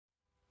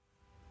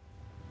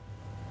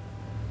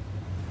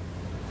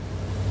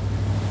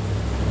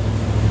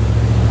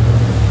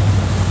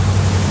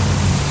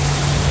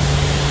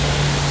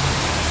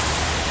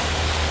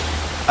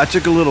I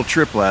took a little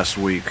trip last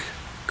week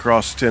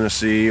across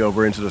Tennessee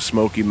over into the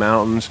Smoky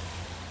Mountains,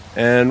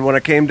 and when I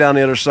came down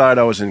the other side,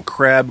 I was in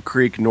Crab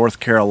Creek, North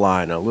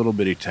Carolina, a little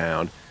bitty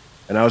town,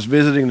 and I was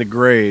visiting the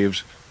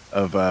graves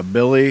of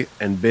Billy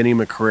and Benny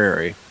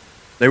McCrary.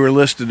 They were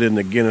listed in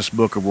the Guinness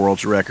Book of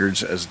World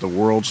Records as the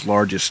world's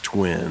largest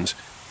twins.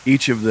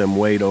 Each of them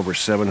weighed over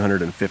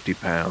 750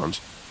 pounds.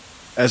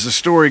 As the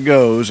story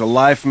goes, a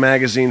Life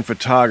magazine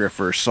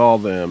photographer saw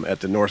them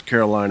at the North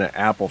Carolina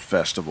Apple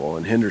Festival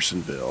in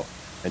Hendersonville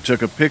and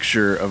took a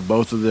picture of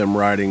both of them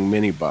riding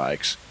mini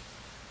bikes.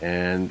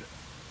 And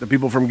the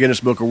people from Guinness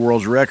Book of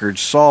World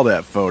Records saw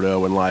that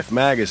photo in Life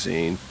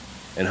magazine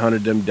and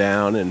hunted them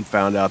down and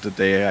found out that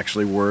they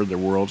actually were the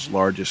world's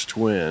largest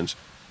twins.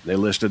 They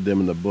listed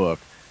them in the book.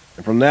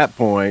 And from that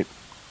point,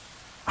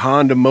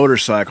 Honda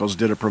Motorcycles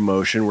did a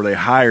promotion where they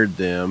hired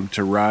them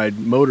to ride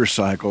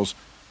motorcycles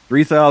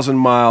 3,000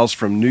 miles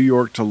from New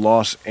York to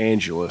Los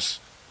Angeles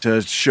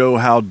to show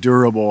how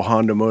durable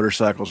Honda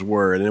motorcycles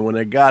were. And then when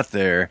they got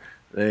there,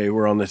 they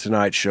were on The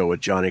Tonight Show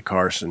with Johnny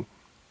Carson.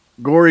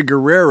 Gory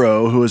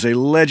Guerrero, who is a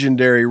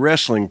legendary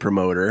wrestling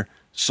promoter,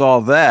 saw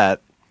that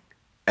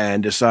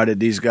and decided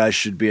these guys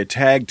should be a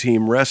tag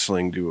team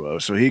wrestling duo.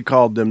 So he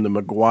called them the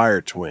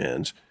McGuire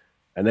Twins.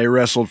 And they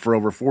wrestled for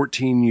over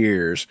 14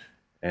 years,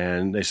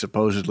 and they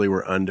supposedly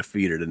were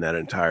undefeated in that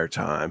entire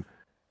time.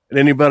 And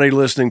anybody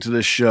listening to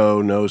this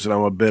show knows that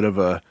I'm a bit of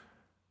a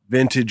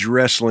vintage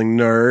wrestling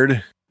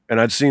nerd,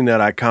 and I'd seen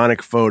that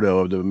iconic photo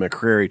of the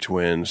McCrary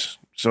twins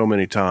so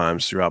many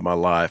times throughout my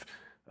life.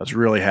 I was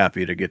really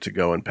happy to get to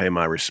go and pay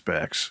my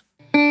respects.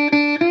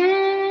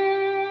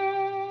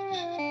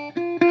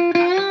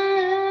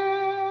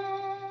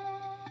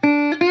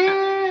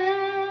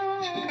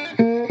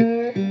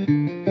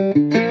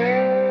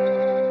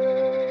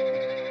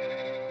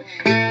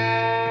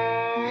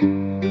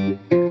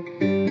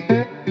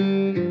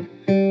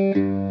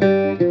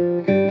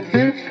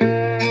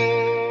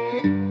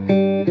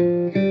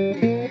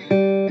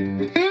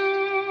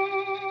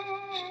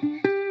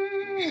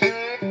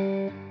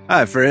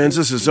 Hi friends,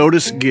 this is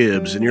Otis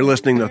Gibbs, and you're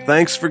listening to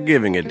Thanks for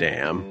Giving a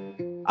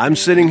Damn. I'm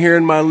sitting here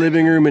in my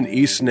living room in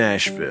East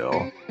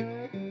Nashville.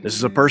 This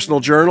is a personal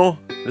journal.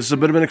 This is a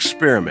bit of an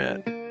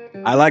experiment.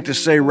 I like to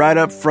say right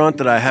up front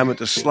that I haven't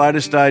the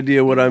slightest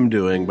idea what I'm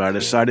doing, but I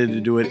decided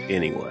to do it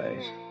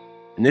anyway.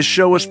 And this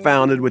show was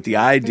founded with the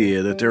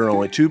idea that there are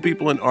only two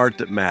people in art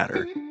that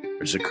matter.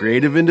 There's a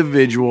creative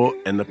individual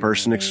and the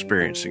person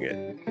experiencing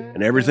it.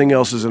 And everything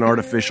else is an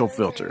artificial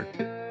filter.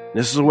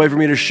 This is a way for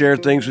me to share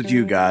things with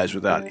you guys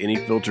without any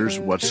filters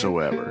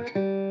whatsoever.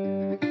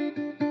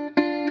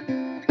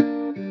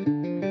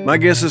 My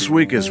guest this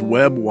week is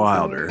Webb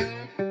Wilder.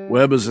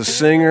 Webb is a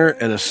singer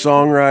and a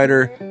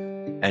songwriter,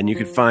 and you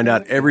can find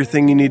out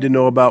everything you need to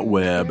know about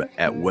Webb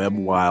at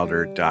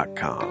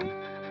webbwilder.com.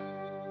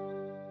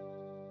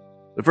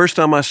 The first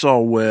time I saw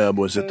Webb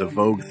was at the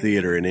Vogue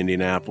Theater in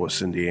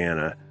Indianapolis,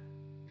 Indiana.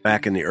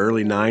 Back in the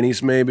early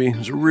 90s, maybe. It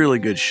was a really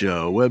good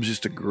show. Webb's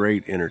just a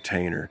great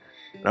entertainer.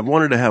 I've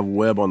wanted to have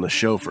Webb on the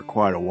show for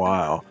quite a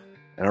while,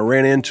 and I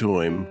ran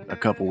into him a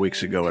couple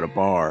weeks ago at a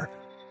bar,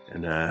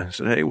 and I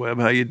said, "Hey, Webb,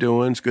 how you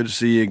doing? It's good to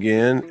see you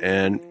again,"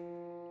 and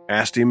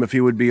asked him if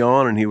he would be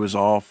on, and he was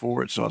all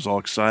for it, so I was all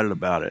excited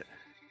about it.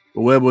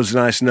 But Webb was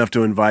nice enough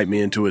to invite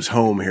me into his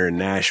home here in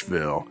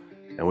Nashville,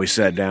 and we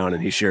sat down,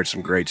 and he shared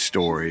some great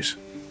stories.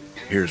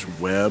 Here's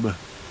Webb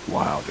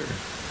Wilder.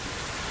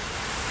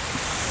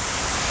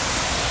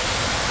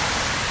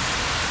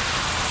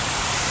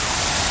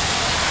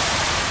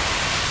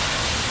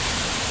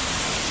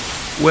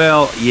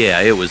 Well, yeah,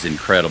 it was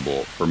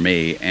incredible for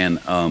me. And,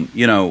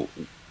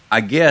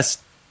 I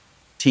guess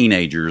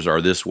teenagers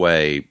are this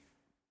way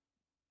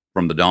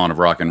from the dawn of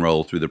rock and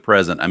roll through the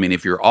present. I mean,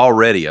 if you're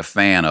already a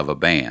fan of a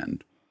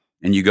band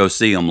and you go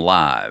see them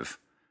live,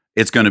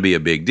 it's going to be a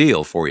big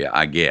deal for you,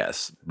 I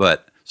guess.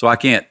 But so I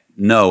can't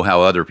know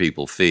how other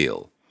people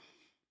feel.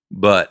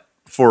 But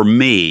for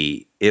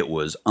me, it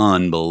was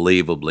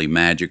unbelievably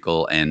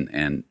magical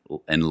and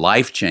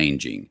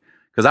life-changing.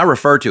 Because I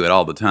refer to it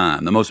all the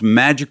time. The most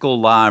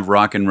magical live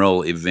rock and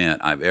roll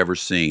event I've ever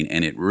seen,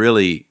 and it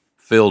really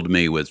filled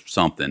me with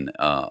something,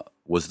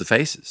 was the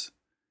Faces.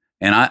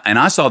 And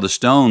I saw the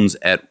Stones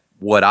at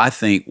what I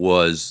think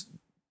was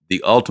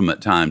the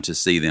ultimate time to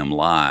see them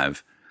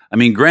live. I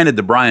mean, granted,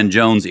 the Brian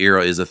Jones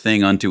era is a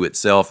thing unto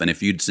itself, and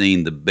if you'd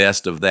seen the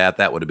best of that,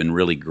 that would have been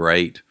really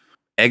great.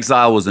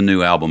 Exile was a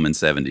new album in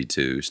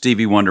 '72.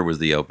 Stevie Wonder was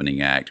the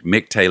opening act.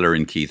 Mick Taylor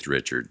and Keith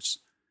Richards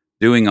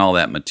doing all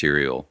that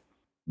material.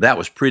 That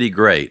was pretty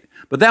great.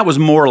 But that was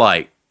more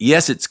like,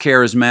 yes, it's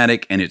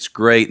charismatic and it's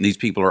great and these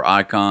people are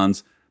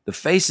icons. The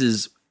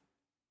Faces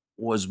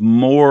was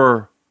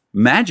more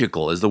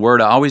magical, is the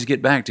word I always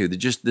get back to.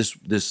 Just this,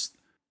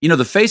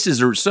 the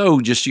Faces are so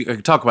just, I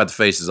could talk about the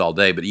Faces all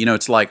day, but,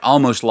 it's like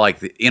almost like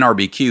the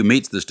NRBQ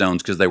meets the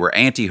Stones because they were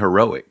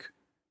anti-heroic,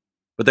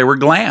 but they were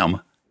glam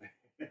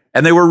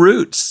and they were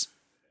roots.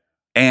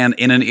 And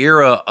in an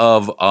era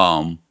of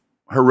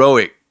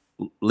heroic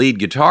lead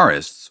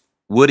guitarists,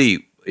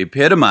 Woody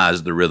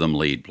epitomized the rhythm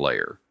lead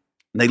player.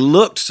 They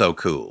looked so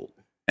cool.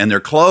 and their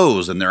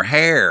clothes and their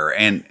hair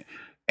and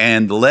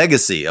the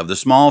legacy of the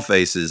Small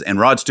Faces and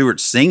Rod Stewart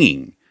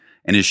singing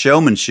and his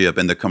showmanship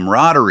and the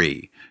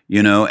camaraderie,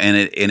 and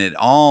it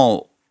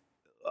all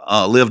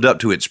lived up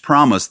to its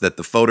promise that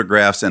the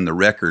photographs and the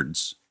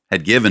records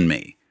had given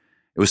me.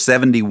 It was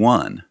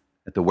 71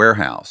 at the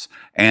Warehouse,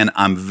 and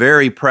I'm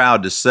very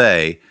proud to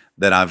say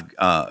that I've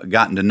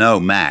gotten to know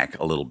Mac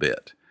a little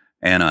bit.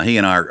 And he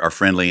and I are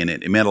friendly, and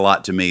it meant a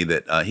lot to me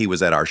that he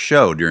was at our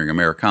show during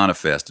Americana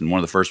Fest. And one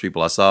of the first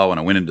people I saw when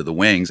I went into the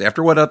wings,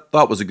 after what I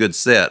thought was a good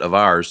set of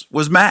ours,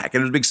 was Mac. And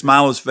there was a big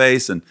smile on his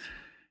face, and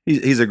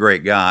he's a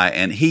great guy.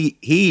 And he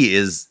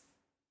is,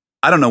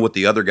 I don't know what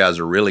the other guys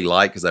are really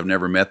like because I've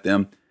never met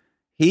them.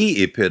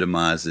 He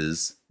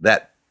epitomizes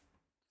that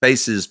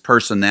Faces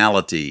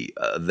personality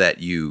that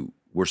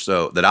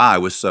I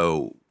was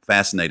so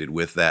fascinated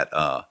with,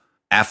 that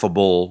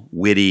affable,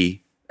 witty,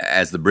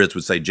 as the Brits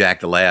would say, Jack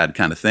the Lad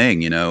kind of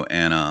thing,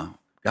 and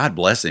God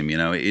bless him,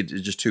 it's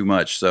just too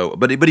much. So,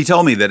 but he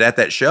told me that at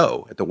that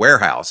show at the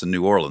Warehouse in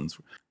New Orleans,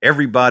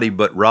 everybody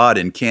but Rod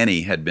and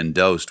Kenny had been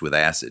dosed with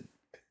acid,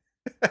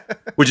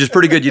 which is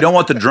pretty good. You don't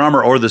want the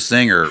drummer or the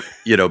singer,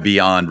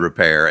 beyond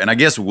repair. And I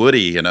guess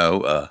Woody,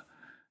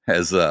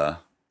 has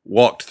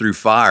walked through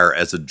fire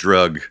as a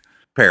drug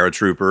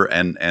paratrooper,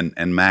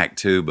 and Mac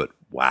too. But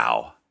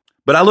wow.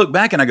 But I look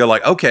back and I go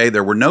like, okay,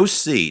 there were no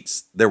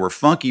seats. There were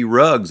funky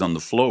rugs on the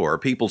floor.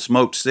 People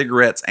smoked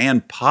cigarettes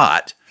and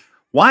pot.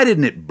 Why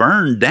didn't it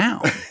burn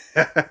down?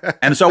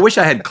 And so I wish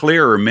I had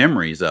clearer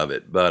memories of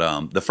it.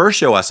 But the first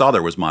show I saw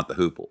there was Mott the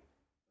Hoople.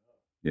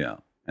 Yeah.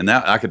 And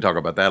that I could talk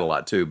about that a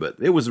lot too. But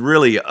it was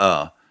really,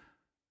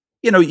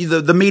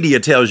 the media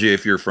tells you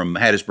if you're from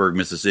Hattiesburg,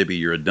 Mississippi,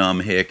 you're a dumb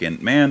hick. And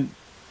man,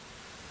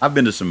 I've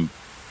been to some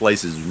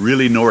places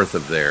really north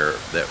of there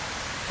that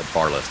have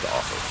far less to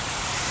offer.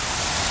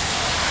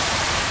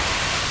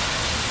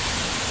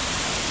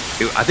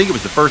 I think it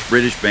was the first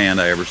British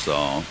band I ever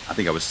saw. I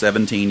think I was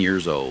 17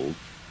 years old.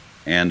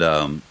 And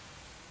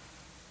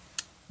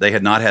they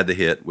had not had the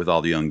hit With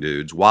All the Young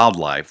Dudes.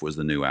 Wildlife was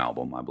the new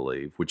album, I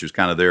believe, which was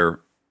kind of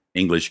their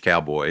English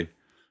cowboy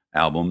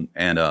album.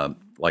 And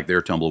like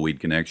their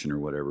Tumbleweed Connection or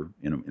whatever,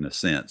 in a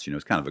sense.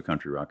 It's kind of a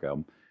country rock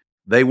album.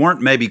 They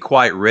weren't maybe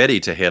quite ready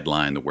to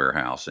headline the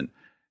Warehouse.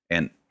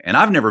 And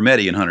I've never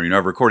met Ian Hunter.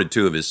 I've recorded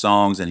 2 of his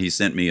songs, and he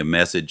sent me a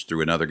message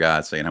through another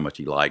guy saying how much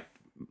he liked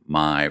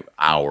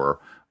our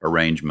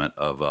arrangement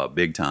of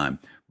Big Time,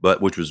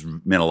 but which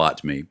meant a lot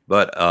to me.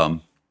 But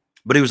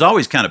he was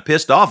always kind of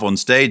pissed off on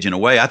stage in a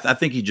way. I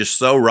think he's just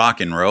so rock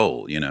and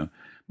roll,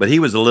 But he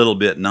was a little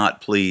bit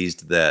not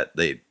pleased that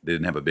they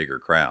didn't have a bigger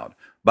crowd.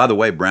 By the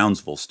way,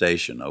 Brownsville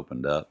Station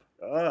opened up,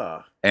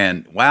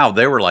 and wow,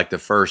 they were like the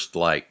first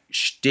like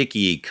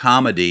shticky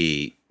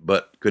comedy,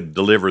 but could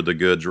deliver the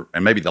goods,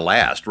 and maybe the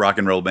last rock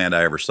and roll band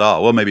I ever saw.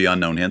 Well, maybe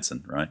Unknown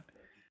Henson, right?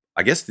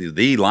 I guess the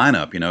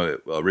lineup,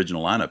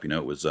 original lineup,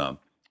 it was.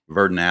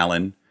 Verdon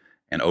Allen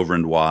and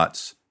Overend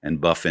Watts and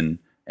Buffin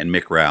and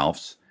Mick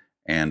Ralphs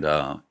and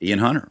Ian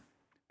Hunter.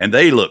 And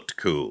they looked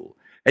cool.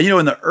 And,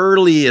 in the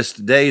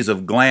earliest days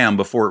of glam,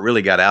 before it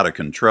really got out of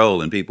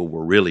control and people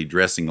were really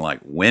dressing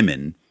like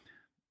women,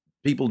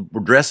 people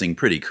were dressing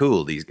pretty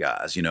cool, these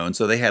guys, And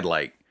so they had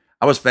I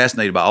was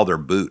fascinated by all their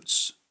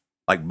boots.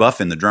 Like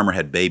Buffin, the drummer,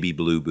 had baby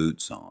blue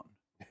boots on.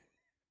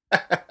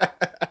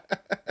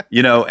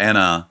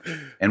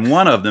 And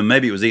one of them,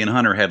 maybe it was Ian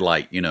Hunter, had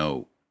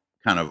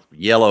kind of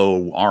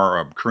yellow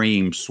Arab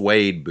cream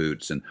suede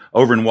boots, and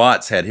Overend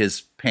Watts had his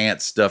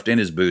pants stuffed in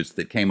his boots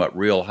that came up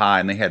real high,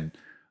 and they had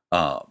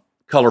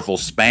colorful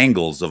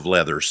spangles of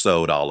leather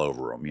sewed all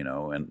over them,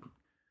 and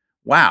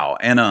wow.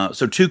 And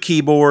so 2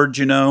 keyboards,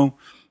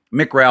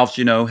 Mick Ralphs,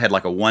 had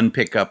like a 1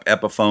 pickup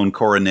Epiphone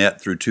coronet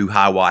through 2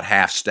 high-watt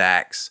half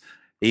stacks.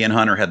 Ian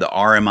Hunter had the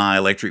RMI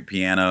electric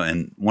piano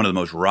and one of the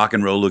most rock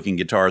and roll looking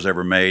guitars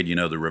ever made,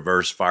 the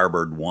reverse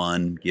Firebird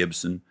 1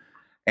 Gibson.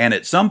 And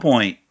at some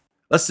point,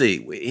 let's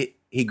see,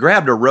 he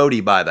grabbed a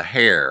roadie by the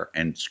hair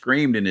and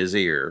screamed in his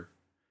ear,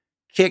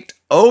 kicked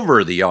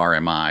over the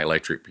RMI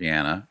electric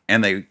piano,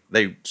 and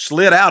they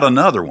slid out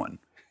another one.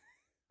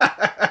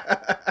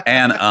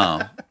 And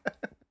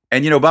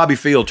Bobby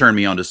Field turned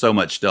me on to so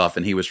much stuff,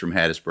 and he was from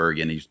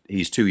Hattiesburg, and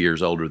he's 2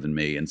 years older than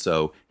me. And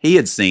so he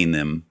had seen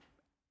them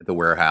at the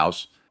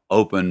Warehouse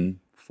open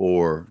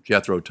for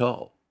Jethro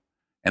Tull.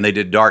 And they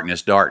did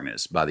Darkness,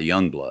 Darkness by the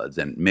Youngbloods,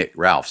 and Mick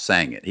Ralph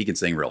sang it. He can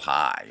sing real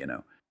high,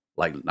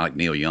 like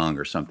Neil Young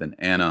or something.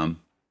 And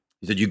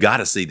he said, you got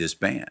to see this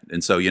band.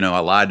 And so, I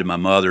lied to my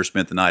mother,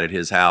 spent the night at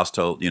his house,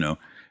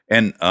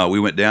 and we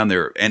went down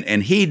there.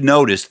 And he'd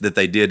noticed that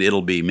they did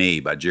It'll Be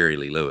Me by Jerry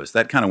Lee Lewis.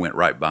 That kind of went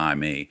right by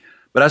me.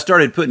 But I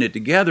started putting it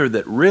together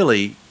that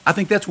really, I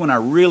think that's when I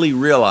really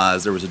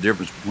realized there was a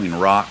difference between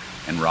rock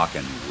and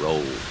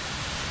roll.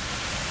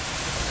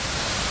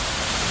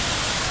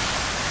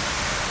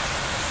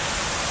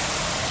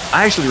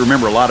 I actually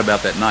remember a lot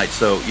about that night.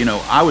 So,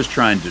 I was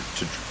trying to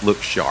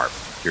look sharp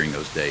during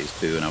those days,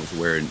 too. And I was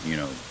wearing,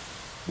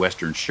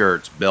 Western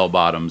shirts,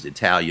 bell-bottoms,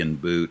 Italian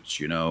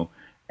boots,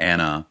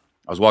 and I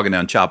was walking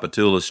down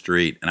Chapatula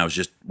Street, and I was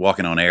just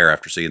walking on air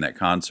after seeing that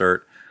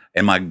concert.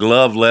 and my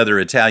glove leather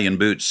Italian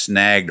boots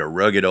snagged a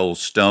rugged old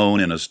stone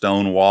in a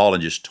stone wall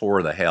and just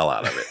tore the hell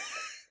out of it.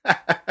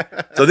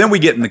 So then we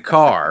get in the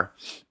car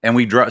and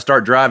we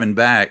start driving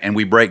back, and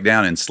we break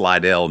down in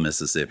Slidell,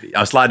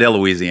 Slidell,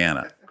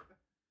 Louisiana.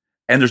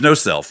 And there's no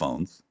cell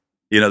phones.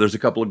 There's a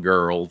couple of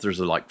girls. There's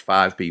like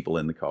 5 people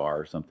in the car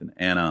or something.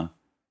 And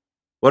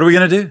what are we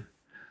going to do?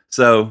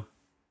 So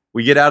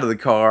we get out of the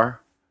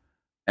car,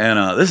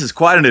 and this is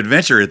quite an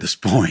adventure at this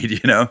point,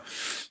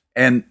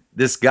 And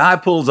this guy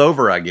pulls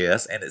over, I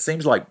guess, and it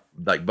seems like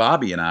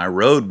Bobby and I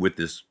rode with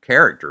this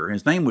character. I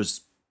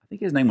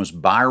think his name was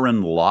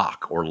Byron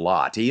Locke or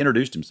Lott. He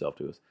introduced himself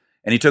to us,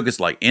 and he took us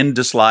like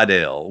into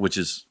Slidell, which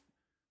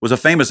was a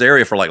famous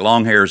area for like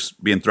long hairs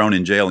being thrown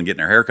in jail and getting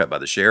their hair cut by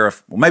the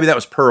sheriff. Well, maybe that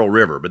was Pearl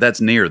River, but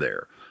that's near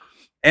there.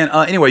 And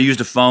anyway,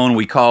 used a phone.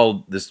 We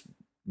called this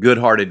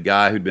good-hearted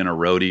guy who'd been a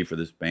roadie for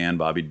this band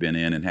Bobby'd been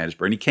in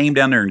Hattiesburg, and he came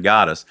down there and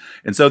got us.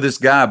 And so this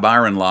guy,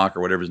 Byron Locke,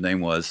 or whatever his name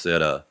was,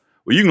 said,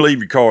 well, you can leave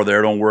your car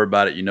there. Don't worry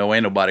about it.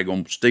 Ain't nobody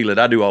going to steal it.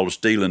 I do all the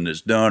stealing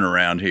that's done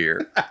around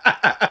here.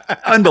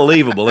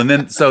 Unbelievable. And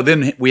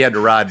then we had to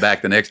ride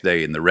back the next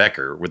day in the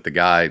wrecker with the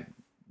guy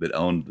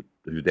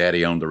whose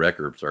daddy owned the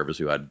wrecker service,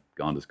 who I'd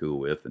gone to school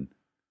with.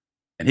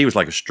 And he was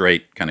like a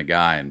straight kind of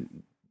guy.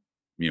 And,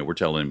 we're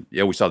telling him,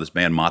 yeah, we saw this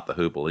band Mott the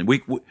Hoople.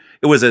 And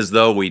it was as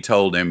though we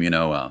told him,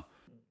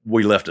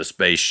 we left a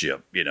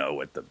spaceship,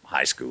 at the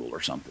high school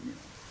or something.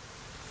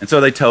 And so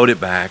they towed it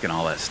back and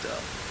all that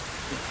stuff.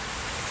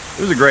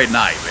 It was a great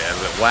night, man.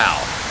 But wow.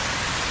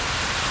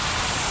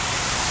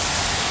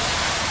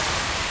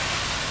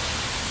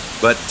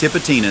 But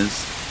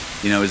Tipitina's,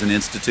 is an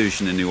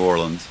institution in New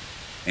Orleans.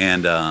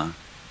 And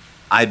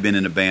I'd been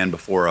in a band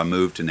before I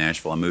moved to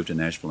Nashville. I moved to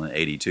Nashville in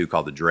 '82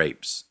 called the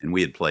Drapes. And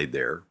we had played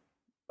there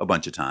a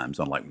bunch of times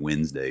on like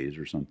Wednesdays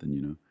or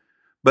something,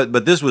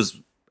 But this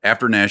was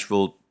after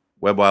Nashville,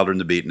 Webb Wilder and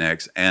the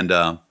Beatniks.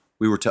 And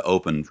we were to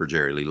open for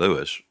Jerry Lee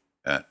Lewis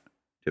at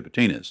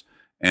Tipitina's.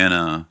 And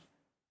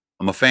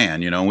I'm a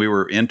fan, and we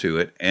were into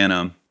it.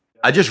 And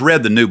I just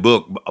read the new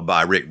book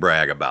by Rick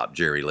Bragg about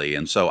Jerry Lee.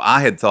 And so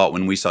I had thought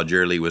when we saw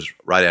Jerry Lee was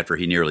right after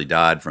he nearly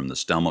died from the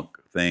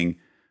stomach thing,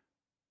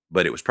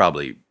 but it was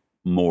probably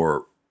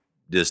more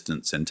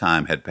distance and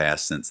time had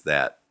passed since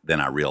that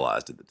than I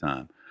realized at the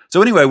time.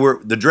 So anyway,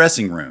 the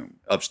dressing room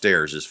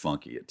upstairs is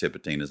funky at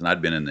Tipitina's, and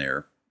I'd been in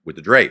there with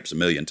the Drapes a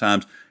million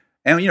times.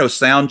 And,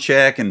 sound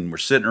check, and we're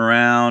sitting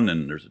around,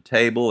 and there's a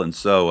table. And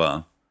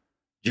so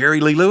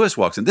Jerry Lee Lewis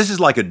walks in. This is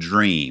like a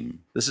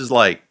dream. This is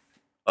like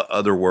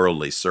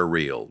otherworldly,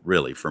 surreal,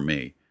 really, for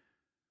me.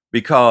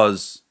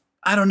 Because,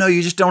 I don't know,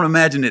 you just don't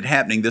imagine it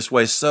happening this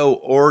way. So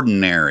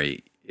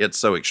ordinary. It's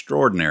so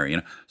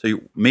extraordinary. So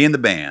me and the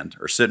band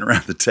are sitting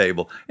around the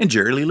table, and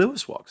Jerry Lee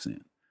Lewis walks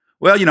in.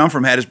 Well, I'm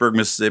from Hattiesburg,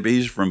 Mississippi.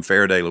 He's from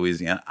Faraday,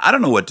 Louisiana. I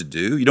don't know what to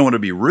do. You don't want to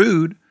be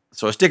rude.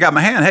 So I stick out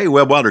my hand. Hey,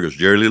 Webb Wilder goes,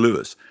 Jerry Lee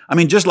Lewis. I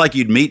mean, just like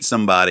you'd meet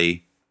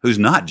somebody who's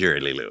not Jerry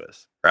Lee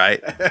Lewis.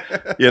 Right.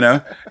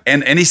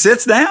 And he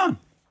sits down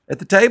at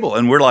the table,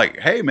 and we're like,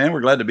 hey man,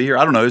 we're glad to be here.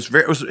 I don't know.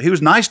 He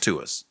was nice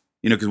to us,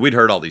 cause we'd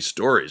heard all these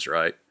stories.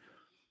 Right.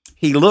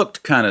 He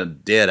looked kind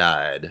of dead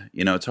eyed,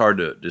 it's hard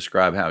to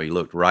describe how he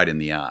looked right in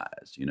the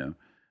eyes,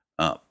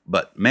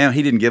 but man,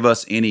 he didn't give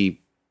us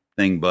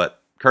anything but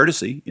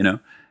courtesy,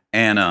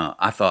 and,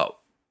 I thought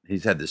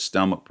he's had this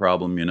stomach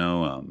problem,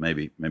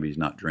 maybe he's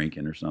not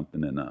drinking or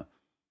something. And,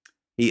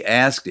 he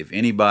asked if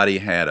anybody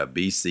had a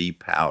BC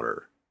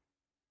powder,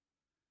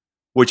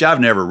 which I've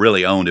never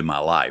really owned in my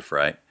life,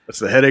 right? That's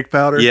the headache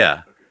powder?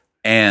 Yeah.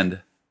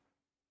 And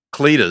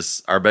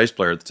Cletus, our bass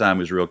player at the time,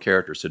 was a real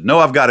character, said, no,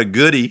 I've got a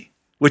goodie,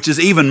 which is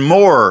even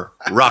more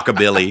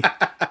rockabilly.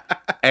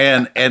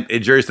 and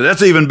Jerry said,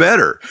 that's even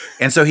better.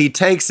 And so he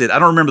takes it. I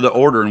don't remember the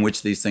order in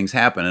which these things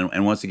happen.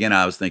 And once again,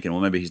 I was thinking,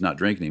 well, maybe he's not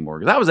drinking anymore.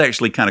 Because I was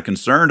actually kind of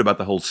concerned about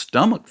the whole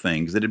stomach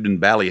thing, because it had been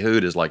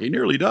ballyhooed as like, he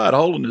nearly died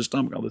holding his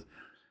stomach, all this.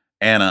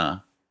 And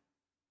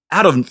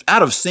out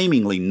of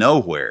seemingly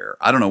nowhere,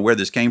 I don't know where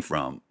this came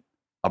from,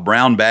 a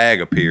brown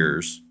bag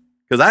appears,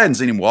 because I hadn't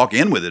seen him walk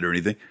in with it or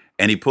anything,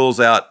 and he pulls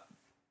out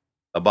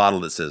a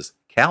bottle that says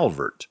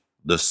Calvert,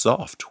 the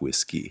soft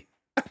whiskey.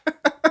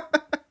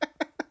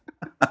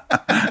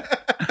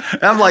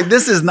 I'm like,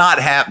 this is not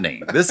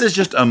happening. This is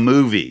just a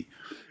movie.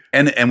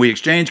 And we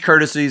exchange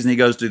courtesies, and he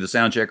goes to the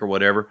sound check or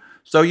whatever.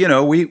 So,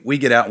 we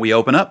get out and we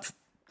open up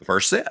the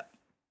first set.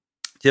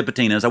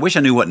 Tipitina's. I wish I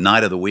knew what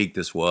night of the week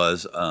this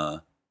was.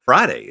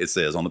 Friday, it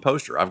says on the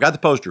poster. I've got the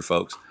poster,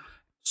 folks.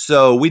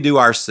 So we do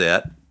our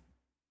set,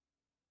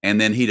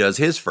 and then he does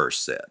his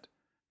first set.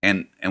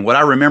 And what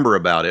I remember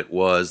about it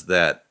was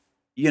that,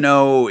 Dan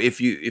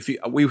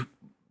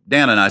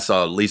and I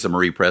saw Lisa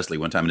Marie Presley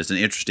one time, and it's an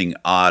interesting,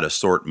 odd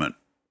assortment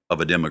of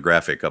a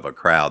demographic of a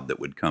crowd that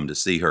would come to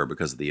see her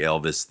because of the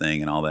Elvis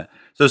thing and all that.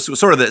 So it's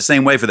sort of that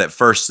same way for that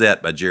first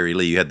set by Jerry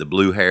Lee. You had the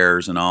blue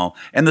hairs and all,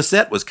 and the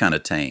set was kind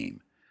of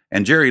tame.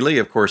 And Jerry Lee,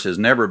 of course, has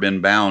never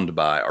been bound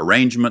by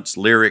arrangements,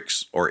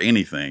 lyrics, or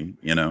anything,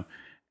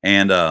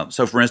 And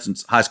so, for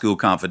instance, High School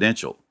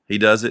Confidential, he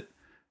does it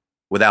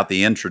without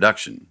the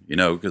introduction,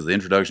 because the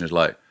introduction is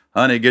like,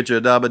 honey, get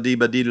your dabba dee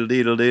ba deedle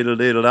deedle deedle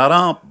deedle da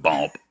dum,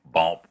 bump,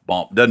 bump,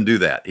 bump. Doesn't do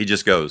that. He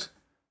just goes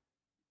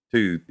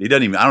he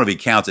doesn't even, I don't know if he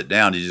counts it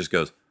down. He just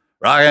goes,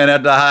 rocking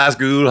at the high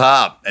school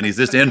hop. And he's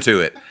just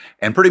into it.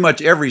 And pretty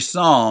much every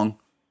song,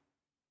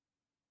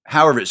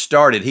 however it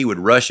started, he would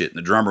rush it, and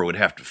the drummer would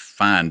have to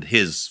find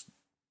his,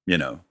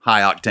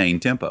 high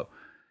octane tempo.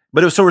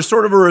 But it was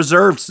sort of a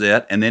reserved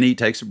set, and then he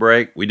takes a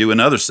break. We do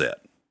another set.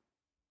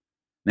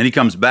 Then he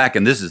comes back,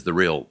 and this is the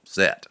real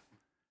set.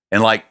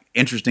 And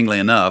interestingly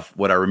enough,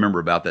 what I remember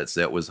about that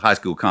set was High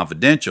School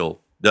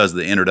Confidential does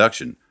the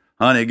introduction.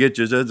 Honey, get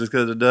your just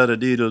cause da da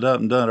dee da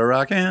and da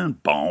rockin',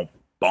 bump,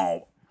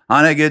 bump.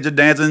 Honey, get your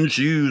dancing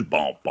shoes,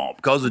 bump,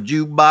 bump, cause the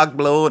jukebox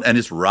blowing, and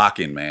it's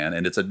rocking, man.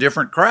 And it's a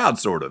different crowd,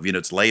 sort of.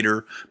 It's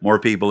later, more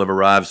people have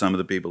arrived, some of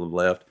the people have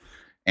left.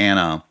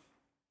 And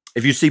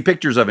if you see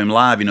pictures of him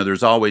live,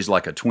 there's always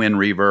like a twin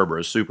reverb or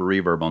a super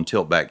reverb on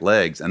tilt back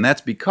legs. And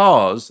that's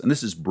because, and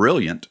this is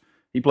brilliant,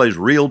 he plays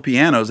real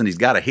pianos and he's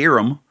got to hear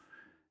them.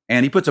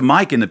 And he puts a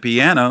mic in the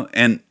piano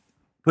and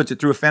puts it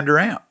through a Fender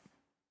amp.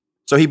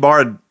 So he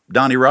borrowed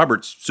Donnie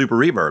Roberts' super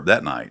reverb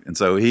that night. And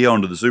so he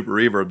owned the super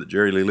reverb that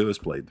Jerry Lee Lewis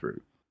played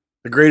through.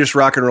 The greatest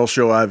rock and roll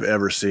show I've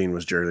ever seen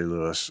was Jerry Lee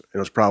Lewis. It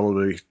was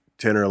probably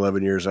 10 or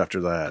 11 years after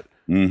that.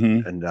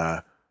 Mm-hmm. And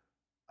I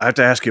have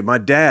to ask you, my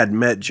dad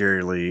met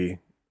Jerry Lee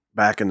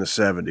back in the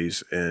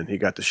 70s, and he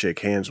got to shake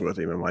hands with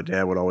him. And my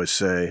dad would always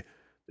say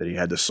that he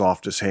had the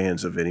softest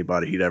hands of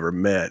anybody he'd ever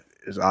met.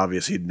 It's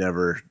obvious he'd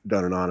never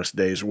done an honest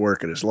day's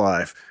work in his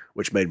life,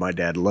 which made my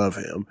dad love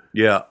him.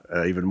 Yeah.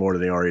 Even more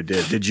than he already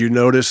did. Did you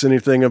notice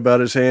anything about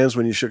his hands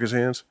when you shook his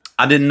hands?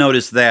 I didn't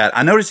notice that.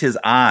 I noticed his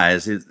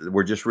eyes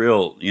were just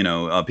real,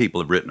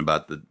 people have written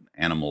about the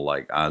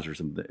animal-like eyes or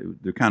something.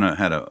 They kind of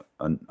had a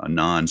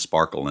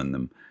non-sparkle in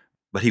them.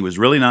 But he was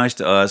really nice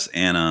to us,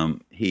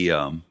 and he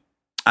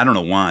I don't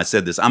know why I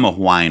said this. I'm a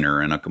whiner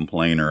and a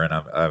complainer, and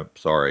I'm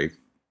sorry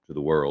to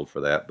the world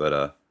for that.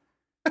 But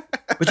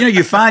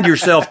you find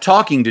yourself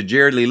talking to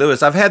Jerry Lee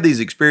Lewis. I've had these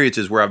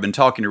experiences where I've been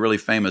talking to really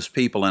famous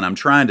people, and I'm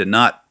trying to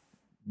not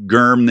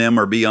germ them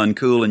or be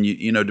uncool.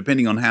 And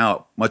depending on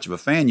how much of a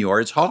fan you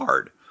are, it's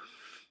hard.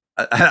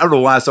 I don't know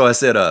why. So I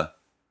said, well,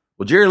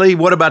 Jerry Lee,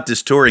 what about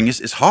this touring?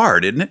 It's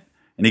hard, isn't it?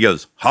 And he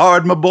goes,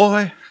 hard, my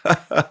boy.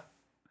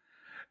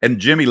 And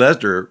Jimmy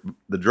Lester,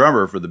 the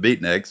drummer for the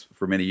Beatniks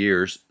for many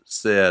years,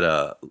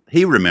 said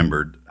he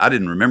remembered, I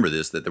didn't remember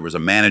this, that there was a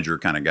manager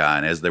kind of guy,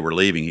 and as they were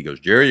leaving, he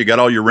goes, Jerry, you got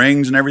all your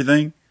rings and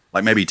everything?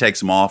 Like maybe he takes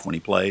them off when he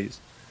plays.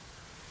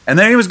 And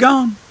then he was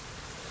gone.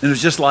 And it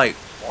was just like,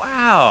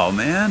 wow,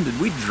 man, did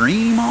we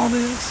dream all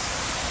this?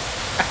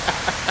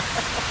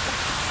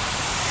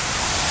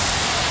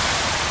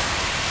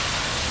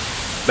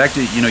 Back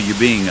to, you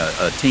being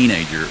a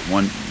teenager,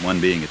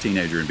 one being a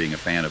teenager and being a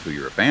fan of who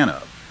you're a fan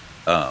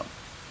of.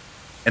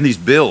 And these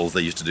bills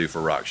they used to do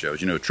for rock shows,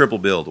 Triple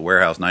Bill, The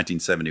Warehouse,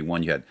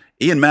 1971. You had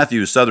Ian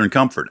Matthews, Southern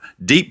Comfort,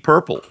 Deep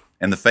Purple,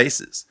 and The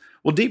Faces.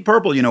 Well, Deep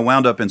Purple,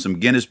 wound up in some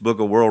Guinness Book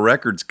of World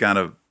Records kind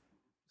of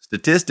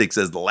statistics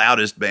as the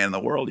loudest band in the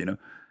world,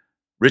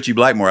 Ritchie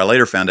Blackmore, I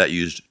later found out,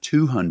 used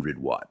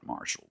 200-watt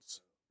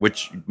Marshalls,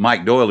 which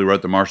Mike Doyle, who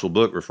wrote the Marshall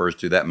book, refers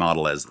to that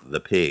model as the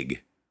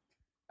pig.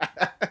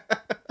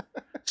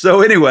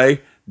 So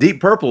anyway, Deep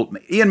Purple,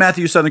 Ian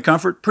Matthews, Southern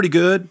Comfort, pretty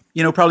good.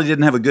 Probably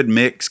didn't have a good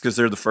mix because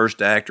they're the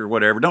first act or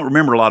whatever. Don't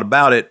remember a lot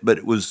about it, but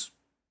it was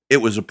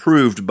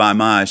approved by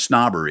my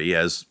snobbery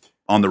as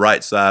on the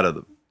right side of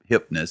the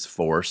hipness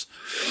force.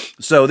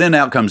 So then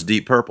out comes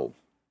Deep Purple.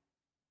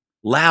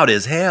 Loud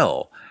as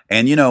hell.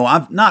 And,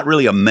 I'm not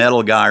really a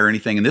metal guy or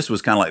anything, and this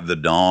was kind of like the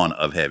dawn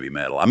of heavy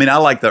metal. I mean, I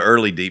like the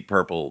early Deep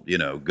Purple,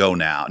 Go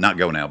Now. Not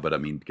Go Now, but I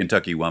mean,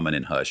 Kentucky Woman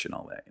and Hush and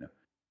all that,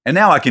 And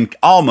now I can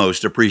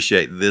almost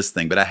appreciate this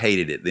thing, but I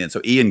hated it then.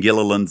 So Ian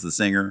Gilliland's the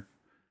singer.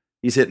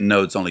 He's hitting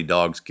notes only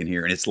dogs can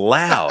hear, and it's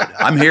loud.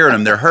 I'm hearing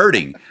them. They're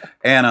hurting.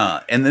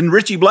 And then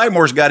Ritchie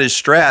Blackmore's got his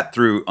Strat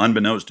through,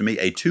 unbeknownst to me,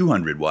 a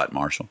 200-watt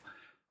Marshall.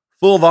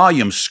 Full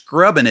volume,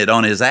 scrubbing it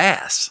on his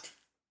ass.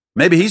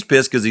 Maybe he's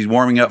pissed because he's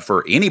warming up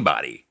for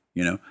anybody,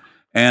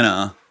 And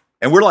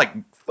we're like,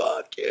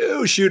 fuck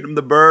you, shooting him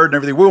the bird and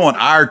everything. We want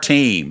our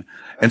team.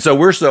 And so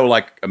we're so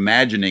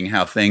imagining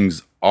how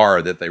things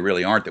are that they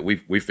really aren't, that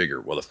we figure,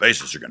 well, the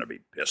Faces are going to be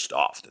pissed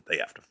off that they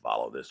have to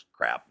follow this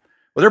crap.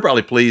 Well, they're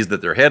probably pleased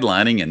that they're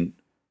headlining and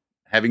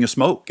having a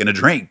smoke and a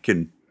drink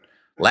and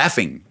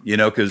laughing,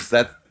 because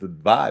that's the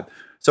vibe.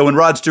 So when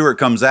Rod Stewart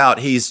comes out,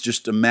 he's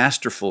just a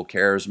masterful,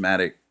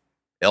 charismatic,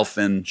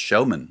 elfin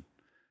showman.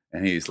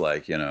 And he's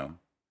like,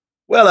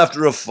 well,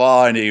 after a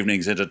fine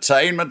evening's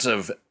entertainment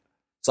of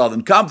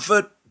Southern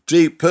Comfort,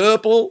 Deep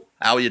Purple,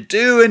 how you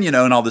doing,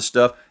 and all this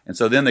stuff. And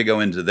so then they go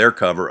into their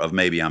cover of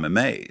Maybe I'm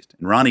Amazed.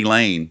 And Ronnie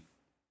Lane,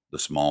 the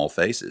small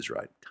faces,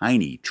 right?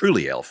 Tiny,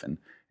 truly elfin.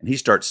 And he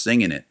starts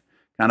singing it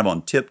kind of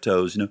on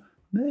tiptoes,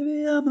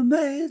 Maybe I'm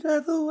amazed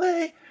at the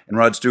way. And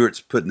Rod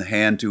Stewart's putting the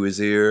hand to his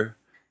ear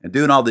and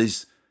doing all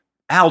these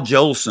Al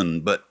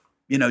Jolson, but,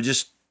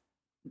 just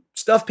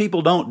stuff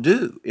people don't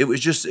do. It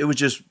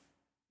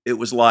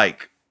was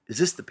like, is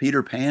this the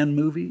Peter Pan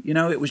movie?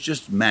 It was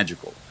just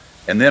magical.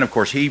 And then, of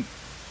course, he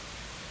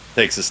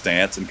takes a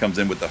stance and comes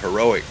in with the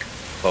heroic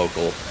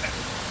vocal,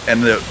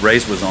 and the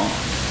race was on.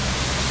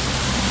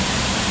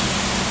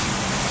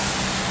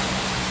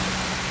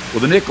 Well,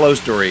 the Nick Lowe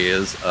story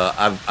is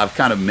I've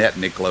kind of met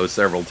Nick Lowe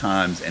several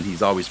times, and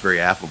he's always very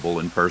affable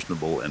and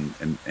personable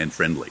and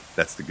friendly.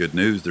 That's the good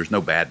news. There's no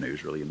bad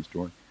news really in the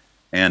story.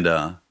 And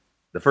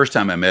the first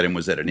time I met him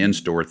was at an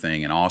in-store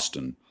thing in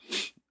Austin.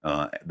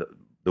 The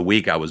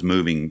week I was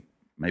moving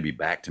maybe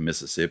back to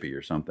Mississippi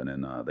or something,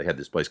 and they had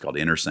this place called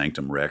Inner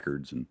Sanctum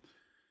Records, and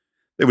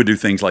they would do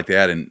things like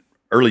that in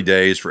early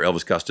days for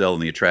Elvis Costello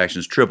and the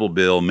Attractions, Triple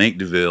Bill, Mink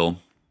DeVille,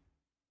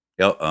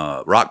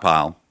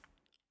 Rockpile,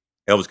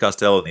 Elvis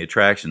Costello and the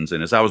Attractions.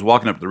 And as I was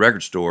walking up to the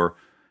record store,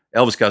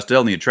 Elvis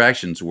Costello and the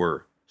Attractions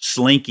were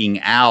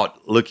slinking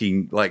out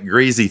looking like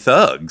greasy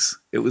thugs.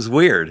 It was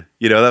weird.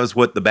 You know, that was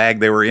what the bag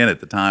they were in at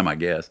the time, I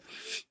guess.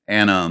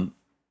 And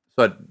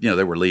so,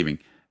 they were leaving.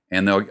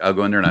 And I'll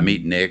go in there and I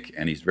meet Nick,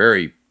 and he's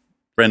very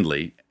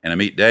friendly. And I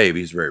meet Dave,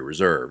 he's very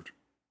reserved,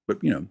 but,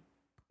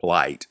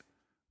 polite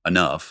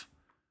enough.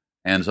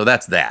 And so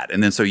that's that.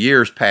 And then so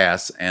years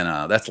pass,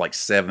 and that's like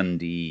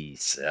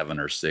 77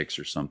 or 6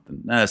 or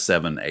something.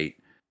 7, 8.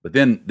 But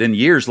then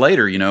years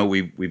later,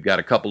 we've got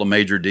a couple of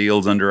major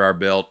deals under our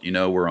belt.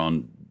 We're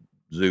on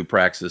Zoo,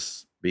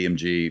 Praxis,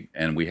 BMG,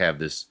 and we have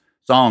this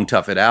song,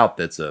 Tough It Out,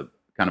 that's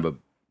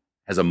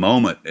has a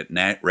moment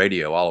at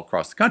radio all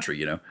across the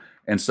country,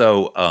 And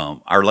so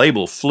our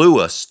label flew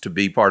us to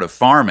be part of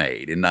Farm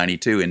Aid in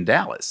 92 in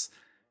Dallas.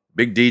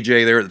 Big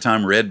DJ there at the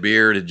time,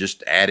 Redbeard, had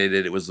just added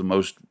it. It was the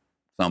most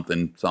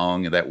something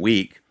song of that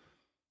week.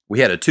 We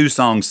had a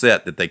 2-song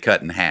set that they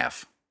cut in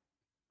half.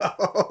 And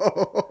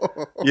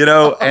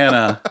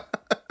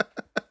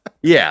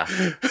yeah.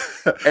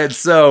 And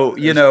so,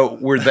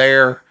 we're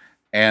there,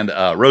 and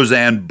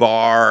Roseanne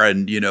Barr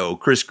and,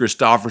 Chris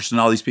Christopherson,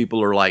 all these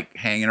people are like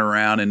hanging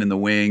around and in the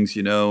wings,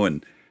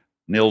 and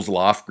Nils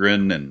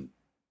Lofgren, and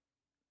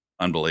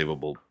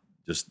unbelievable,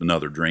 just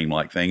another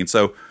dream-like thing. And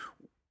so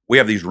we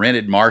have these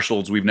rented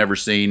Marshalls we've never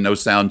seen, no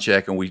sound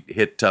check, and we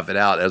hit Tough It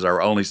Out as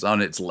our only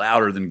song. It's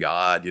louder than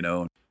God,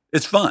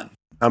 It's fun.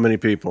 How many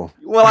people?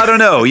 Well, I don't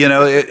know.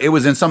 It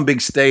was in some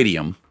big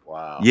stadium.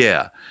 Wow.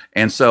 Yeah.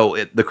 And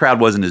so the crowd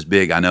wasn't as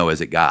big, I know,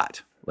 as it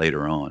got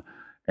later on.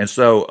 And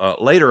so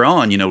later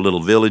on,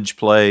 Little Village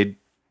played,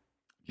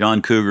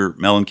 John Cougar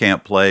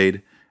Mellencamp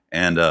played,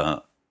 and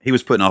he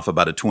was putting off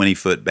about a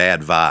 20-foot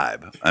bad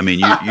vibe. I mean,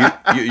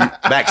 you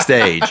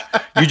backstage,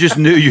 you just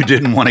knew you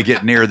didn't want to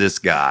get near this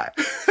guy.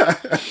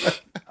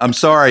 I'm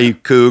sorry,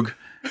 Coug.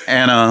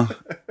 And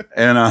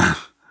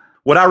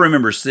what I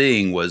remember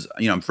seeing was,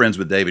 I'm friends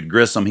with David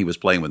Grissom. He was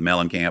playing with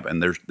Mellencamp,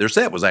 and their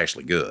set was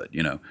actually good,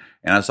 And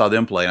I saw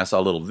them play, and I saw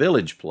Little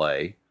Village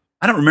play.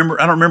 I don't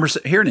remember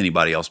hearing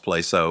anybody else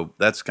play, so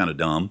that's kind of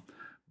dumb.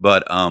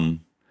 But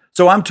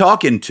so I'm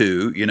talking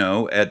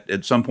to,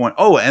 at some point.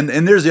 Oh, and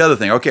there's the other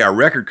thing. Okay, our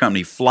record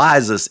company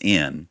flies us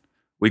in.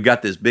 We've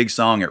got this big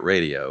song at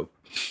radio.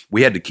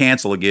 We had to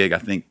cancel a gig, I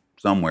think,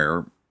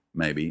 somewhere,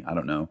 maybe, I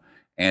don't know.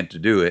 And to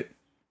do it,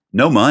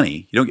 no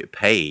money. You don't get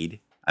paid,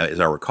 as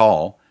I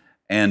recall.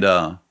 And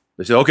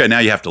they said, okay, now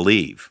you have to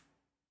leave.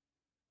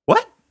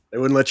 What? They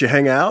wouldn't let you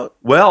hang out?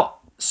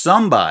 Well,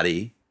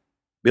 somebody,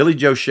 Billy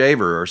Joe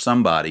Shaver or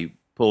somebody,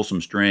 pulled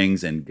some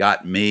strings and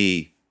got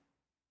me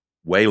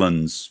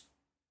Waylon's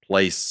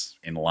place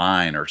in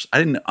line. Or I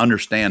didn't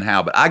understand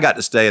how, but I got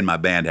to stay and my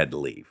band had to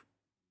leave.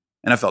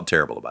 And I felt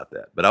terrible about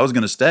that. But I was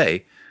going to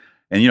stay.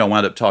 And, I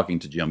wound up talking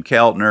to Jim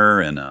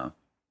Keltner and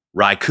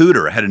Ry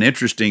Cooder. I had an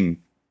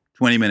interesting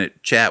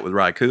 20-minute chat with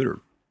Ry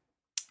Cooder.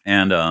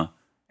 And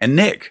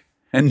Nick.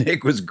 And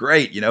Nick was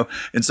great,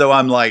 And so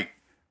I'm like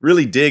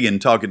really digging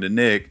talking to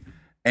Nick.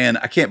 And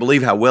I can't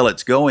believe how well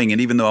it's going.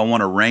 And even though I want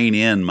to rein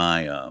in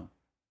my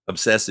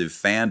obsessive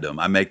fandom,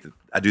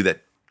 I do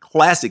that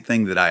classic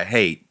thing that I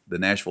hate, the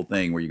Nashville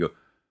thing where you go,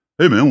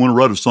 hey, man, want to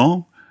write a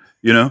song?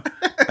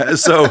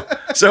 So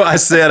I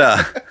said,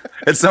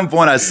 at some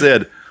point I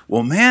said,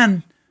 well,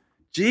 man,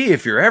 gee,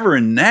 if you're ever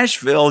in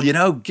Nashville,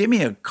 give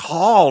me a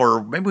call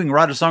or maybe we can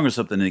write a song or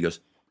something. And he goes,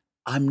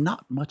 I'm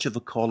not much of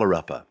a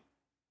caller-upper,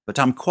 but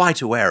I'm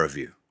quite aware of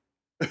you.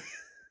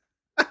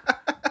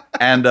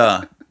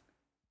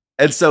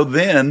 And so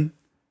then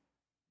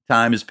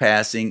time is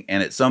passing,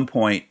 and at some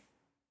point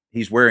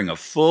he's wearing a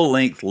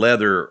full-length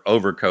leather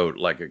overcoat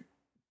like a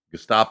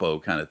Gestapo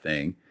kind of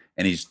thing,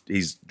 and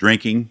he's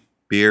drinking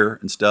beer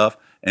and stuff,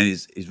 and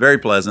he's very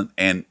pleasant,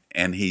 and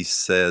he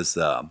says,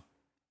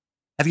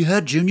 have you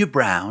heard Junior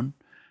Brown?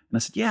 And I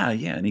said, yeah.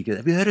 And he goes,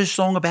 have you heard his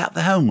song about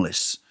the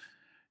homeless?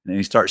 And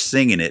he starts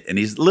singing it, and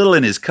he's little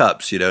in his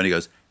cups, and he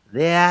goes,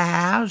 their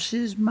house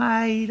is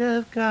made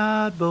of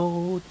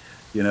cardboard.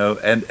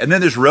 And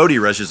then this roadie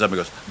rushes up and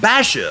goes,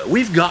 Basher,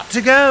 we've got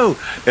to go.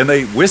 And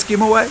they whisk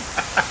him away.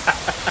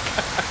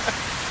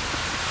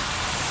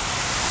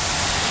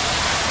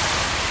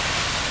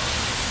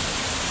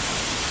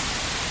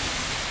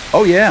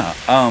 Oh, yeah.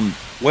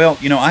 Well,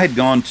 I had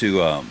gone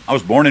to, I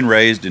was born and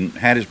raised in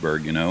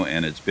Hattiesburg,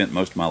 and had spent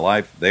most of my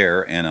life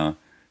there. And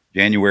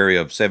January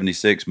of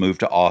 76, moved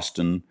to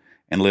Austin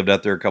and lived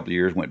out there a couple of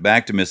years, went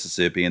back to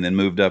Mississippi, and then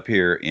moved up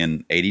here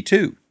in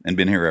 82 and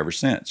been here ever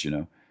since,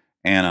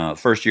 And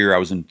first year I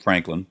was in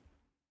Franklin,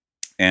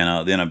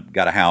 and then I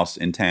got a house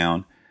in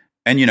town,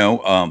 and,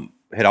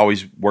 had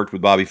always worked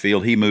with Bobby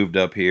Field. He moved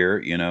up here,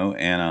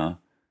 and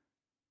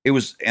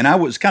I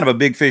was kind of a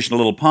big fish in a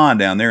little pond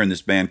down there in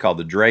this band called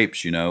the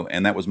Drapes,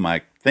 and that was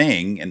my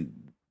thing,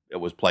 and it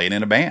was playing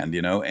in a band,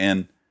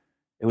 and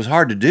it was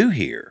hard to do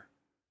here.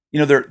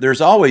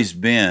 There's always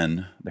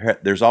been a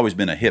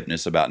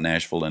hipness about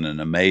Nashville and an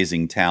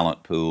amazing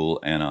talent pool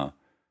and a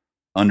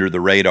under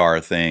the radar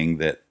thing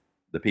that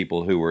the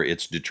people who were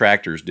its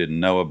detractors didn't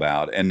know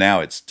about, and now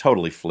it's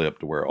totally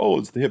flipped to where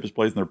it's the hippest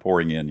place and they're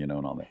pouring in, and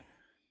all that.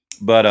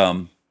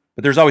 But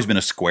there's always been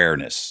a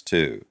squareness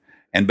too,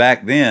 and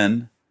back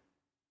then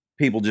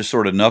people just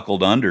sort of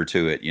knuckled under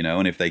to it,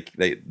 and if they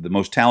the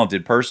most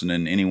talented person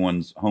in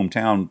anyone's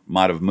hometown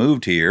might have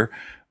moved here,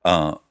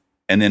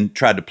 and then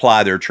tried to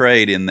ply their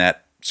trade in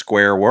that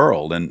square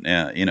world, and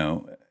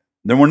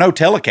there were no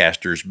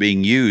Telecasters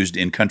being used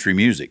in country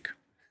music.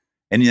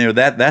 And,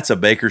 that's a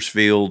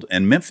Bakersfield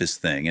and Memphis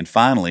thing. And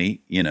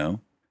finally,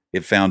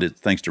 it found it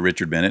thanks to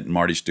Richard Bennett and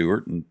Marty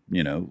Stewart and,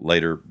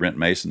 later Brent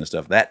Mason and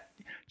stuff. That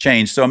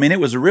changed. So, it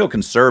was a real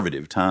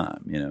conservative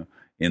time,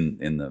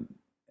 and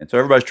so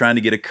everybody's trying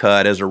to get a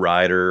cut as a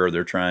writer, or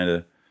they're trying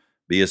to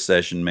be a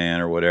session man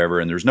or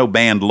whatever. And there's no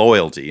band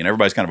loyalty, and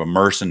everybody's kind of a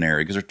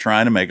mercenary because they're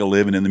trying to make a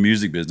living in the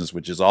music business,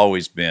 which has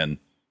always been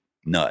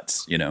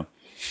nuts,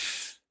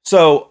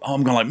 So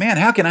I'm going like, man,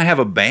 how can I have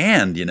a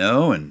band,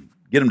 and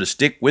get them to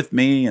stick with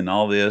me and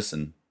all this.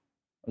 And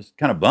I was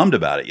kind of bummed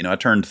about it. I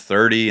turned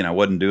 30 and I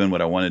wasn't doing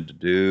what I wanted to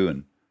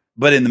do.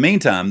 But in the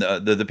meantime,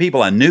 the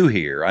people I knew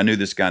here, I knew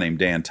this guy named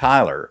Dan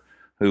Tyler,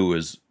 who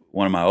was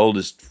one of my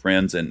oldest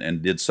friends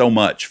and did so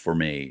much for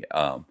me.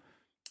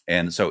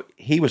 And so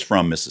he was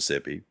from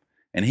Mississippi,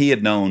 and he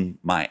had known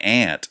my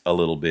aunt a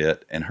little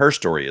bit, and her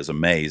story is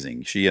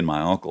amazing. She and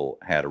my uncle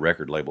had a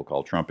record label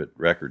called Trumpet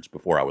Records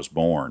before I was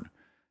born.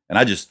 And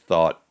I just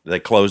thought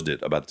they closed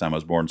it about the time I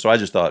was born. So I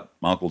just thought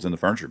my uncle's in the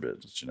furniture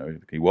business.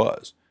 He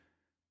was.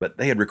 But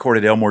they had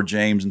recorded Elmore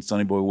James and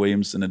Sonny Boy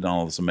Williamson and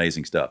all this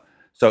amazing stuff.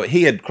 So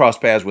he had crossed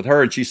paths with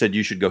her, and she said,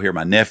 you should go hear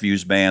my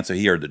nephew's band. So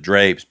he heard the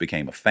Drapes,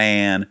 became a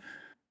fan.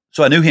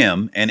 So I knew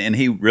him, and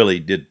he really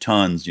did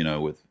tons,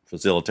 with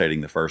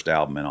facilitating the first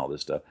album and all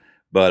this stuff.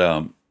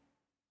 But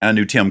I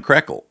knew Tim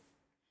Krekel.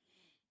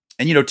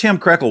 And, Tim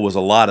Krekel was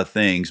a lot of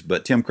things,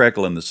 but Tim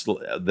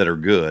Krekel that are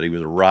good. He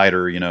was a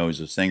writer, he's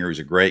a singer, he's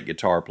a great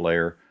guitar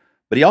player.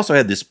 But he also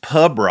had this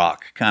pub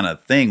rock kind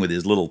of thing with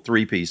his little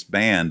three-piece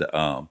band,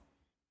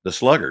 the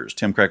Sluggers,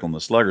 Tim Krekel and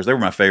the Sluggers. They were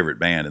my favorite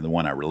band and the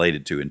one I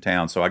related to in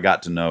town. So I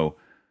got to know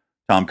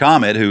Tom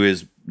Comet, who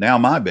is now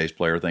my bass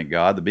player, thank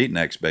God, the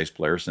Beatniks bass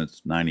player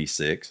since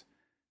 96.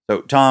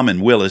 So Tom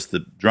and Willis, the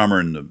drummer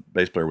and the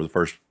bass player, were the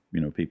first,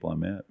 people I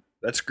met.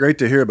 That's great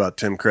to hear about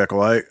Tim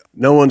Krekel.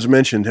 No one's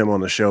mentioned him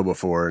on the show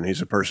before, and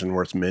he's a person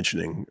worth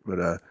mentioning.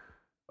 But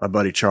my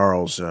buddy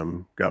Charles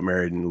got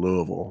married in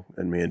Louisville,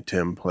 and me and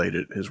Tim played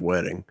at his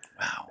wedding.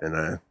 Wow!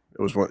 And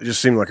it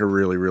just seemed like a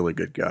really, really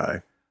good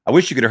guy. I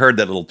wish you could have heard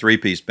that little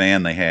three-piece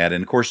band they had.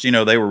 And of course,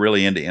 they were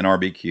really into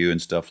NRBQ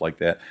and stuff like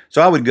that.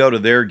 So I would go to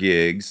their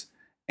gigs,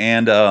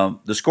 and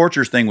the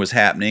Scorchers thing was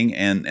happening,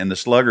 and the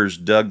Sluggers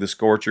dug the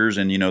Scorchers,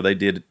 and they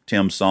did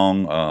Tim's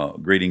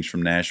song, "Greetings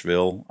from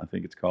Nashville," I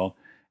think it's called.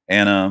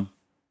 And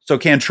so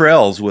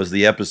Cantrell's was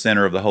the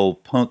epicenter of the whole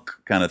punk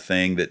kind of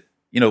thing that,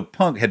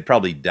 punk had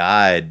probably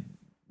died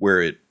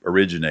where it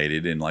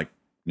originated in like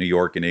New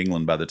York and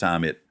England by the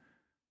time it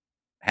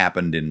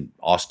happened in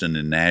Austin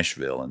and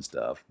Nashville and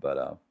stuff.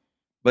 But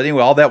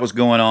anyway, all that was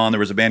going on. There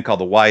was a band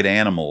called the White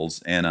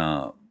Animals, and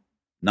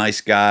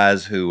nice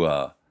guys who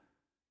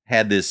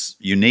had this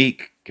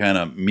unique kind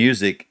of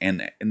music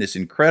and this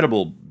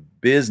incredible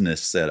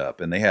business set up,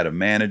 and they had a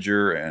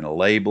manager and a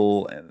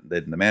label, and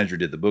the manager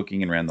did the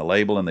booking and ran the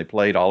label, and they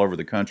played all over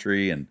the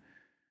country, and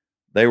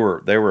they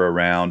were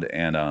around,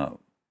 and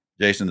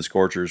Jason and the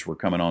Scorchers were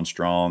coming on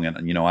strong,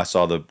 and I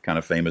saw the kind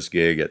of famous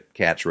gig at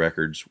Catch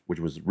Records, which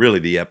was really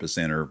the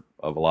epicenter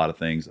of a lot of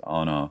things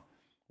on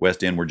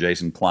West End, where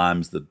Jason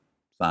climbs the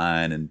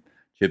sign and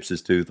chips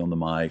his tooth on the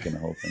mic and the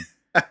whole thing.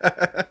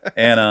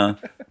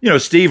 And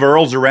Steve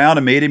Earle's around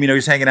to meet him.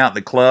 He's hanging out in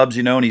the clubs,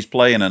 and he's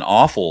playing an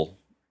awful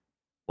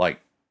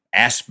like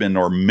Aspen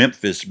or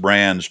Memphis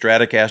brand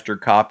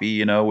Stratocaster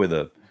copy, with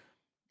a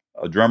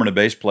drummer and a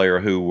bass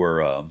player who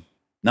were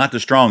not the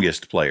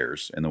strongest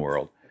players in the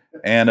world.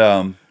 And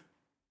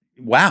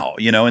wow,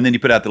 and then he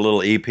put out the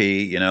little EP,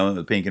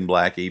 the Pink and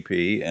Black EP,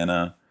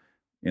 and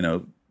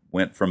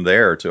went from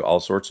there to all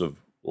sorts of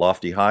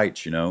lofty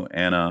heights,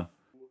 and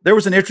there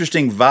was an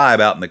interesting vibe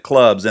out in the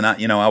clubs, and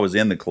I was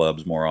in the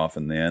clubs more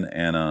often then,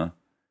 and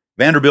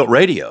Vanderbilt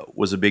Radio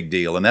was a big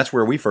deal, and that's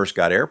where we first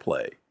got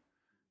airplay.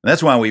 And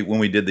that's why when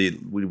we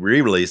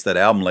re-released that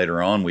album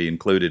later on, we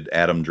included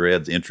Adam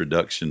Dredd's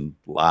introduction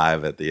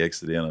live at the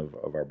exit in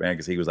of our band,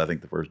 because he was, I think,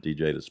 the first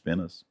DJ to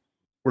spin us.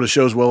 Were the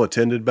shows well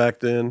attended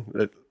back then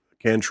at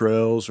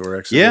Cantrell's or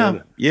Exit?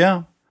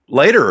 Yeah. A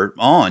later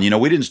on,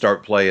 we didn't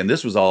start playing.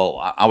 This was all,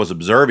 I was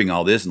observing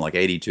all this in like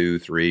 82,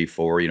 3,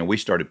 4. We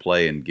started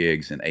playing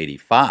gigs in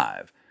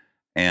 85.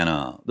 And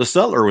the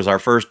Sutler was our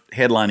first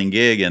headlining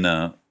gig.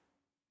 And,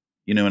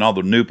 in all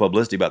the new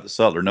publicity about the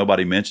Sutler,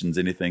 nobody mentions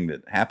anything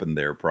that happened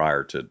there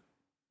prior to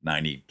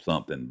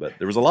 90-something. But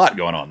there was a lot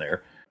going on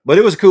there. But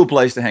it was a cool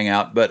place to hang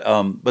out. But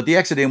the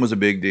Exit Inn was a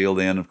big deal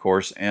then, of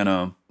course.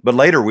 And but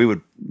later we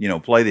would,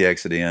 play the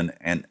Exit Inn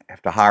and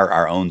have to hire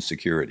our own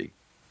security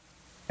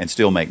and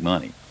still make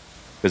money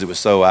because it was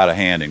so out of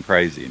hand and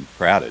crazy and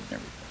crowded and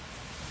everything.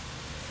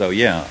 So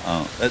yeah,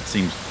 that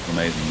seems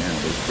amazing now,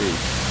 but it's true.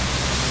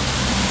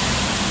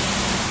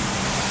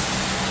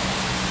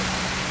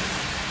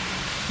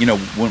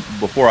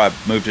 Before I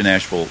moved to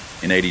Nashville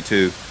in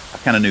 '82. I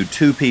kind of knew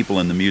two people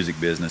in the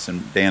music business,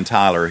 and Dan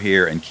Tyler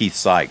here and Keith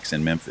Sykes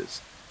in Memphis.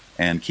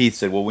 And Keith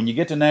said, well, when you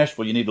get to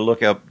Nashville, you need to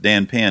look up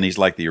Dan Penn. He's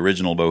like the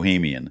original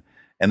Bohemian.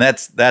 And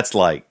that's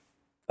like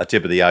a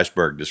tip of the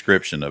iceberg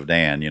description of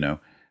Dan,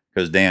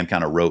 because Dan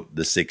kind of wrote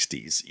the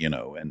 60s,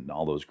 and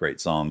all those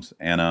great songs.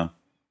 And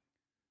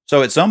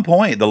so at some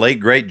point, the late,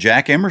 great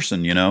Jack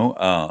Emerson,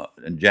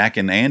 and Jack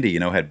and Andy,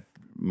 had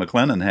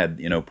McLennan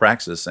had,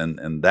 Praxis,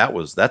 and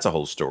that's a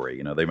whole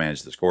story. They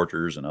managed the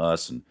Scorchers and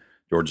us and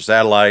Georgia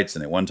Satellites,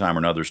 and at one time or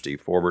another,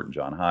 Steve Forbert and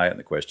John Hyatt and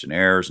the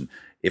Questionnaires. And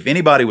if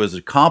anybody was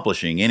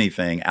accomplishing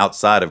anything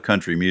outside of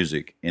country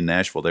music in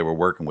Nashville, they were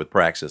working with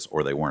Praxis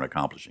or they weren't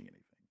accomplishing anything.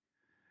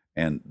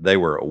 And they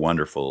were a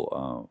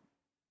wonderful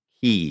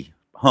key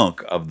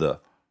hunk of the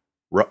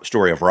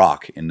story of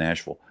rock in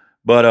Nashville.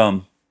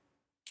 But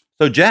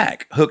so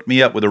Jack hooked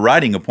me up with a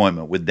writing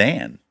appointment with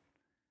Dan.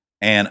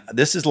 And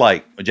this is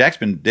like, Jack's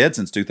been dead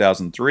since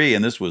 2003,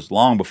 and this was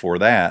long before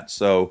that.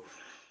 So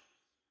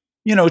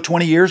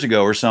 20 years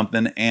ago or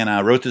something, and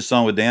I wrote this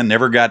song with Dan,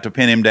 never got to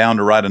pin him down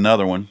to write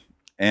another one,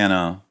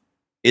 and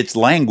it's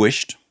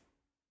languished.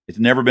 It's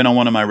never been on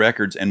one of my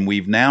records, and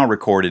we've now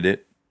recorded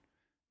it,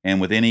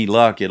 and with any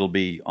luck, it'll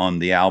be on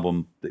the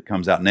album that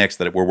comes out next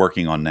that we're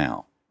working on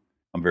now.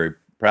 I'm very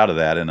proud of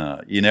that,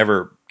 and you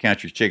never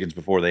count your chickens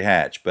before they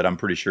hatch, but I'm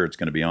pretty sure it's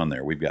going to be on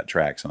there. We've got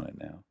tracks on it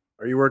now.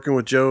 Are you working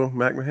with Joe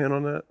McMahon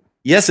on that?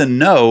 Yes and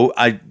no.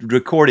 I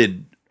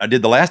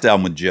did the last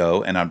album with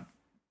Joe, and I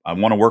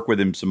want to work with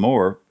him some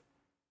more.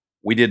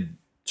 We did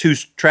 2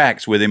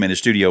 tracks with him and his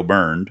studio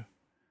burned,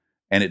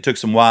 and it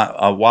took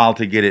a while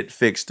to get it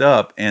fixed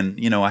up, and,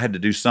 I had to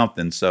do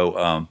something.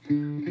 So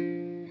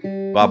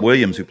Bob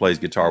Williams, who plays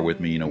guitar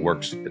with me,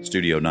 works at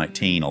Studio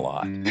 19 a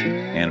lot.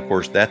 And, of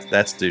course,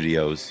 that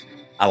studio's,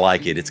 I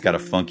like it. It's got a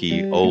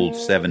funky old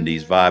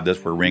 70s vibe.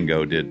 That's where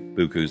Ringo did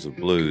Bukus of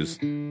Blues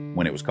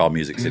when it was called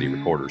Music City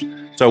Recorders.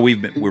 So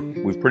we've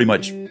pretty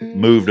much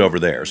moved over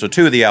there. So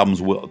 2 of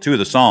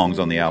the songs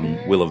on the album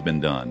will have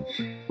been done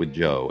with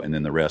Joe, and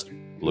then the rest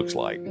looks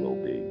like will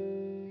be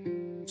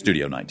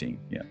Studio 19.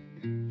 Yeah.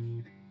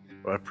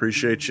 Well, I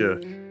appreciate you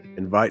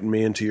inviting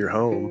me into your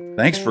home.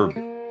 Thanks for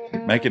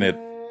making it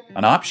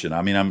an option.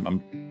 I mean,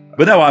 I'm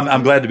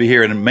glad to be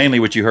here, and mainly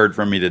what you heard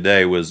from me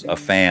today was a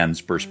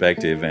fan's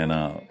perspective,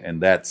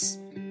 and that's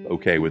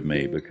okay with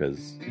me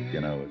because if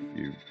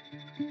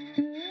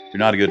you're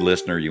not a good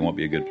listener, you won't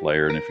be a good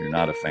player. And if you're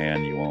not a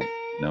fan, you won't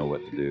know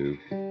what to do.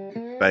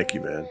 Thank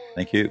you, man.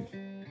 Thank you.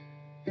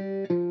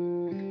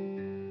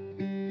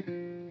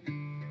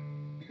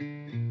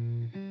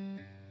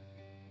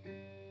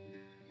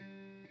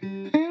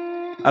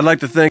 I'd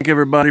like to thank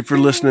everybody for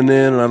listening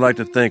in, and I'd like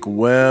to thank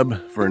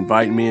Webb for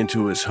inviting me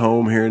into his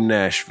home here in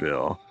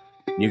Nashville.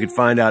 You can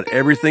find out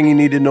everything you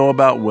need to know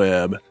about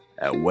Webb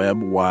at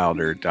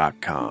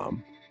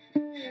webbwilder.com.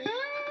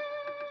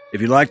 If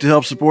you'd like to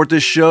help support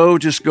this show,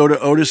 just go to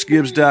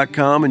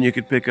otisgibbs.com and you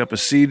can pick up a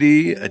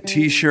CD, a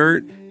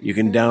t-shirt. You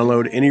can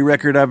download any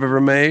record I've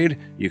ever made.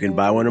 You can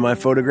buy one of my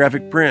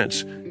photographic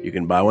prints. You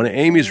can buy one of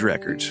Amy's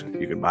records.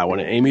 You can buy one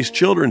of Amy's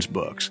children's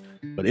books.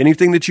 But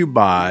anything that you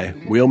buy,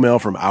 we'll mail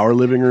from our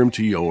living room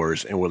to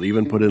yours, and we'll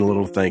even put in a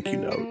little thank you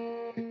note.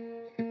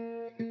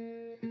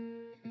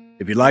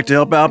 If you'd like to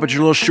help out but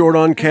you're a little short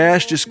on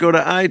cash, just go to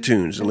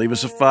iTunes and leave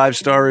us a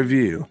 5-star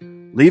review.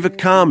 Leave a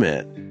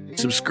comment.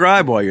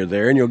 Subscribe while you're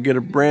there, and you'll get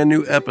a brand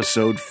new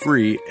episode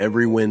free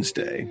every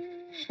Wednesday.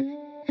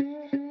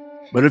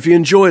 But if you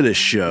enjoy this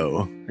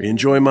show, or you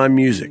enjoy my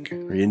music,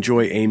 or you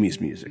enjoy Amy's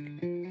music,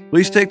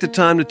 please take the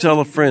time to tell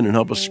a friend and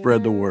help us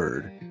spread the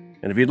word.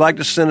 And if you'd like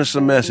to send us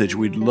a message,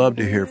 we'd love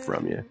to hear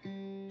from you.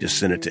 Just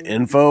send it to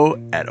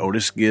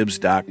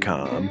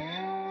info@otisgibbs.com.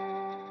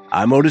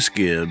 I'm Otis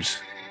Gibbs.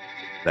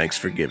 Thanks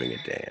for giving a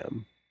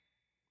damn.